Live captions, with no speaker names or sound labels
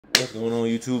What's going on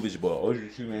YouTube? It's your boy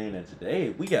Ogtmane, and today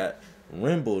we got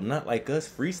Remble, Not Like Us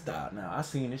freestyle. Now I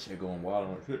seen this shit going wild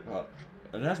on hip hop,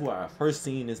 and that's where I first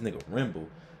seen this nigga Remble,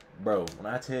 bro.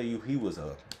 When I tell you he was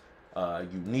a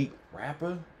unique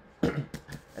rapper, and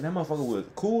that motherfucker was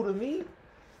cool to me.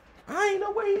 I ain't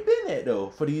know where he been at though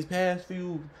for these past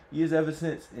few years, ever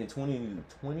since in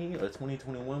 2020 or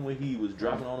 2021 when he was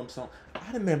dropping on them songs.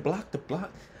 I done been blocked the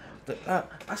block.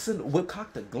 I said whip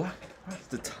cock the Glock off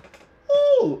the top.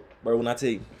 Ooh, bro, when I tell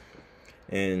you,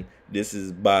 and this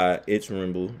is by It's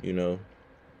Remble, you know,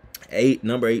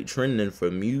 number 8 trending for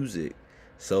music.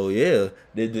 So yeah,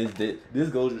 this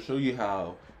goes to show you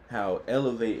how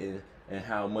elevating and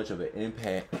how much of an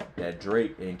impact that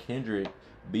Drake and Kendrick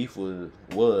beef was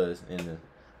in the.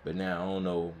 But now I don't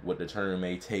know what the turn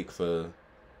may take for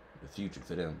the future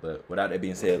for them. But without that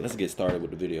being said, let's get started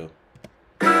with the video.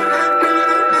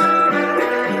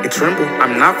 It's Remble.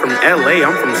 I'm not from LA,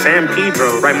 I'm from San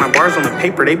Pedro. Write my bars on the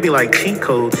paper, they be like cheat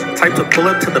codes. Type to pull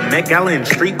up to the Met Gala in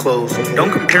street clothes.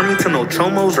 Don't compare me to no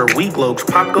chomos or weak looks.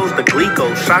 Pop goes the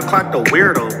glico, shot clock the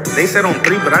weirdo. They said on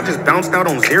 3, but I just bounced out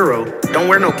on 0. Don't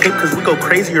wear no cape cause we go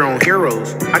crazier on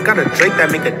heroes. I got a Drake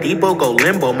that make a Debo go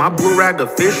limbo. My blue rag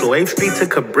official, 8th Street to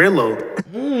Cabrillo.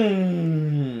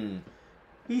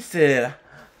 He said,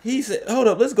 hold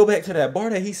up, let's go back to that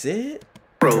bar that he said.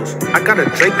 I got a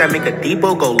Drake that make a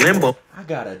Debo go limbo. I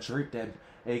got a Drake that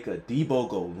make a Debo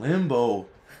go limbo.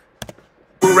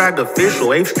 Blue rag official,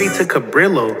 8th Street to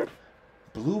Cabrillo.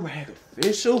 Blue rag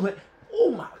official? Man.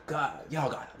 Oh my God. Y'all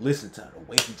gotta listen to the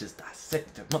way he just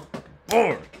dissected the motherfucking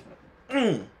bar.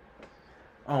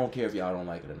 I don't care if y'all don't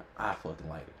like it or not. I fucking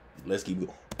like it. Let's keep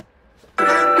going.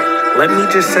 Let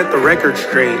me just set the record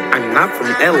straight. I'm not from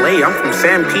LA, I'm from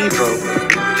San Pedro.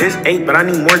 Just 8, but I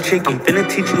need more chicken. I'm finna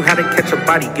teach you how to catch a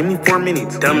body. Give me 4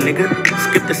 minutes, dumb nigga.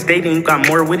 Skip the state and you got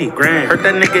more with it, grand. Heard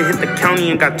that nigga hit the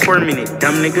county and got tormented,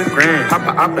 dumb nigga, grand. Pop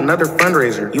a op, another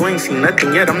fundraiser. You ain't seen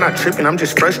nothing yet, I'm not tripping, I'm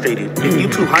just frustrated. If you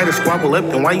too high to squabble up,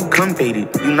 then why you come faded?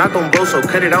 You not gon' blow, so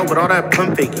cut it out with all that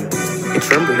pump faking. It's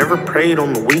Remble, never prayed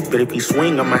on the weak, but if you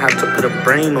swing, I'ma have to put a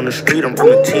brain on the street. I'm from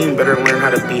the team, better learn how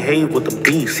to behave with the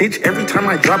beat. Sitch, every time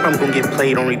I drop, I'm gonna get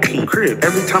played on repeat. Crib,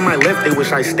 every time I left, they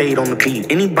wish I stayed on the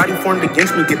beat. Anybody formed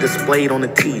against me get displayed on the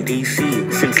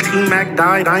TDC. Since T-Mac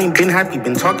died, I ain't been happy.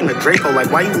 Been talking to Draco,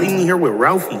 like, why you leave me here with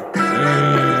Ralphie?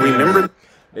 Remember?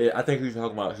 Yeah, I think he's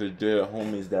talking about his dead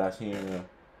homies that I seen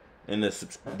in the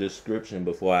description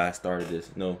before I started this.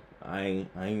 No, I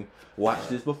ain't watched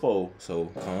this before,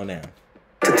 so calm down.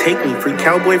 To take me, free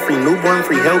cowboy, free newborn,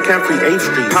 free Hellcat, free 8th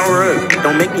Street. Power up,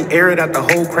 don't make me air it at the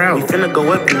whole crowd. We finna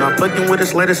go up, you not fucking with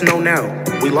us, let us know now.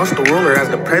 We lost the ruler, as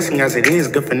depressing as it is.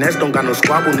 Good finesse, don't got no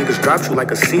squabble, niggas dropped you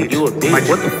like a 6. You a bitch. Like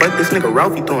what the fuck, this nigga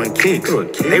Ralphie throwing kicks.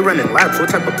 They running laps, what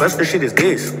type of buster shit is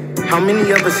this? How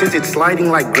many of us is it sliding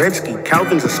like Gretzky?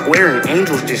 Calvin's a square and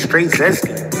Angel's just straight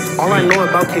zesty. All I know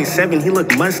about K7, he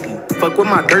look musty. Fuck with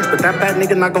my dirts, but that bad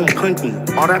nigga not gon' punk me.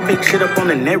 All that fake shit up on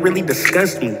the net really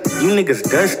disgusts me. You niggas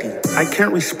dusty, I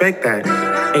can't respect that.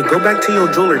 Hey, go back to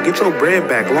your jeweler, get your bread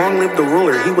back. Long live the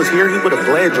ruler, he was here, he would've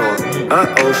bled y'all.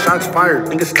 Uh-oh, shots fired,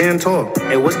 nigga stand tall.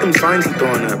 Hey, what's them signs he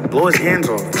throwing up? Blow his hands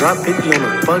off. Drop 50 on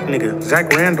a fuck nigga,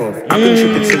 Zach Randolph. I've been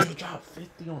shipping since. Drop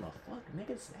 50 on a fuck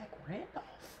nigga, Zach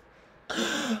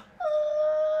Randolph.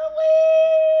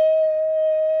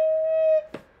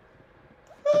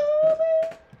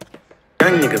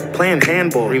 Young nigga playing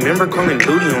handball. Remember calling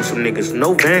duty on some niggas,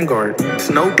 no Vanguard. It's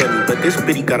nobody, but this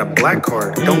bitty got a black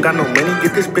card. Don't got no money,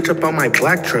 get this bitch up on my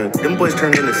black truck. Them boys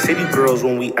turned into city girls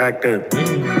when we act up.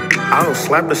 I'll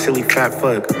slap a silly fat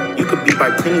fuck. You could be by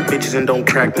plenty bitches and don't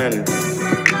crack nothing.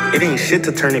 It ain't shit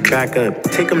to turn it back up.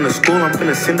 Take them to school, I'm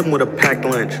finna send them with a packed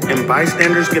lunch. And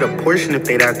bystanders get a portion if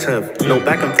they that tough. No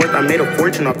back and forth, I made a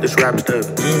fortune off this rap stuff.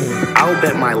 I'll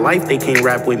bet my life they can't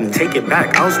rap with me. Take it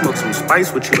back, I'll smoke some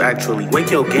spice with you actually.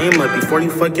 Wake your game up before you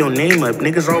fuck your name up.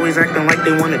 Niggas always acting like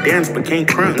they wanna dance but can't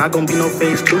crunk. Not gonna be no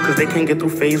phase 2 cause they can't get through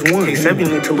phase 1.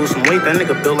 K7 need to lose some weight, that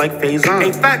nigga built like phase on.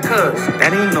 Hey fat cuz,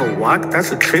 that ain't no walk,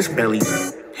 that's a tris belly.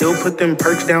 He'll put them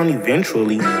perks down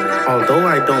eventually. Although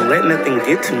I don't let nothing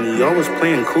get to me, y'all was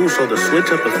playing cool, so the switch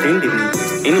up offended me.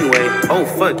 Anyway, oh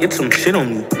fuck, get some shit on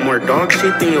me. More dog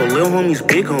shit than your lil homie's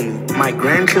big homie. My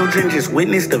grandchildren just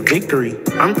witnessed a victory.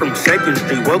 I'm from 2nd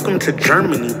Street, welcome to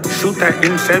Germany. Shoot that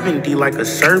M70 like a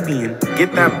Serbian.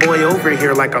 Get that boy over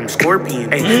here like I'm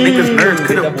Scorpion. Hey, niggas nerds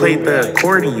could've played the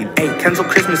accordion. Hey, cancel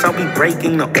Christmas, I'll be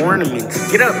breaking the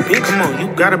ornaments. Get up, bitch, come on,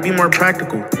 you gotta be more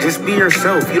practical. Just be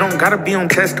yourself, you don't gotta be on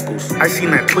testicles. I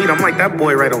seen that tweet, I'm like that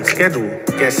boy right on schedule.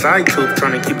 Get side tooth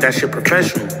trying to keep that shit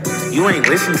professional. You ain't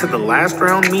listen to the last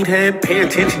round, meathead? Pay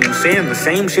attention, you saying the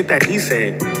same shit that he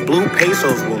said. Blue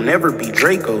pesos will never be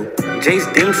Draco.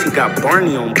 Jace Dempsey got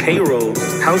Barney on payroll.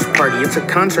 House party, it's a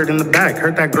concert in the back.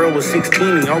 Heard that girl was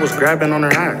 16 and y'all was grabbing on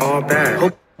her ass. All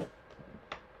bad.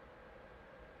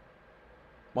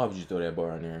 Why would you throw that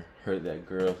bar in there? Heard that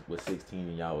girl was 16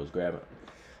 and y'all was grabbing.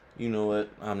 You know what?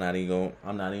 I'm not even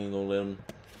gonna let him.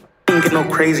 Ain't get no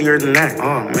crazier than that.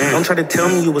 Oh man. Don't try to tell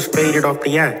me you was faded off the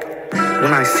yak.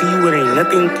 When I see you, it ain't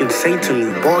nothing you can say to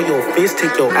me. Ball your fist,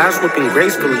 take your ass whipping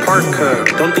gracefully. Park cub,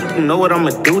 don't think you know what I'ma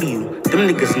do to you. Them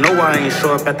niggas know why I ain't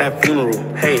show up at that funeral.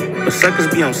 Hey, but suckers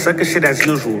be on sucker shit as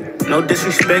usual. No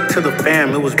disrespect to the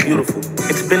fam, it was beautiful.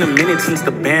 It's been a minute since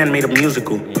the band made a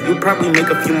musical. You'll probably make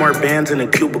a few more bands in a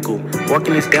cubicle.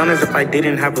 Walking this down as if I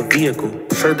didn't have a vehicle.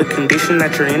 Sir, the condition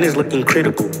that you're in is looking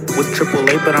critical. With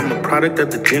AAA, but I'm a product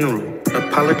of the general.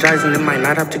 Apologizing, it might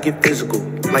not have to get physical.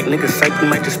 Like niggas psych, you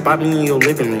might just spot me in your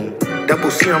living room.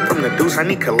 Double C, I'm from the deuce, I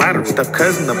need collateral. Stuff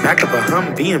cuz in the back of a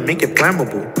Humvee and make it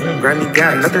flammable. Grammy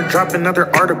got another drop,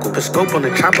 another article. Put scope on the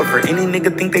chopper for any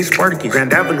nigga think they Spartacus.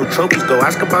 Grand Avenue trophies, go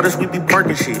ask about us, we be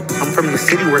parking shit. I'm from the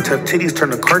city where tough titties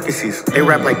turn to carcasses. They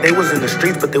rap like they was in the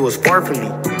streets, but they was far from me.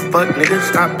 Fuck nigga,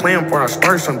 stop playing before I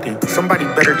start something. Somebody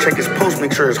better check his pulse,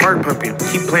 make sure his heart pumping.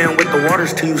 Keep playing with the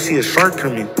waters till you see a shark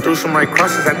coming. Threw some right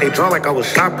crosses that they draw like I was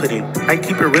shot putting. I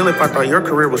keep it real if I thought your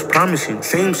career was promising.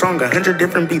 Same song, 100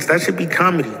 different beats, that should be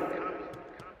comedy.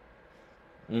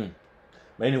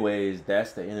 But anyways,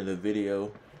 that's the end of the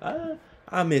video.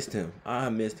 I missed him. I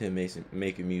missed him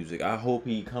making music. I hope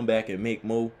he come back and make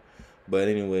more. But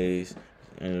anyways,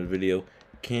 end of the video.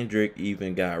 Kendrick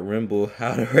even got Remble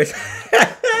out of her.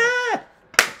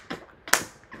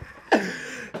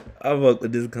 I fucked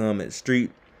with this comment.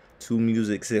 Street to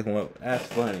music 6-1. That's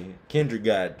funny. Kendrick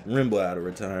got Remble out of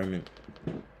retirement.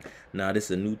 Nah, this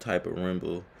is a new type of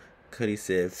Remble. Cuddy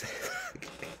said.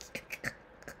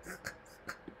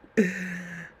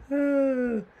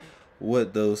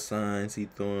 What those signs he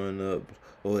throwing up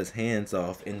or his hands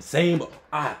off? Insane.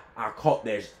 I caught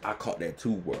that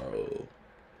too, bro.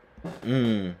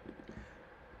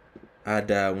 I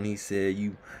died when he said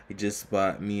you just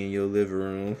spot me in your living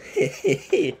room.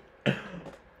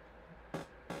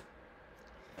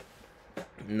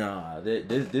 Nah,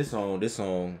 this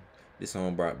song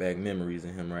brought back memories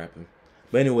of him rapping.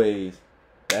 But anyways,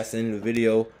 that's the end of the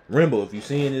video. Remble, if you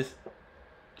seeing this,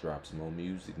 drop some more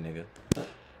music, nigga.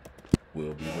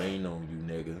 We'll be waiting on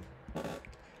you, nigga.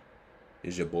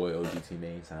 It's your boy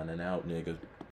Ogtmane signing out, nigga.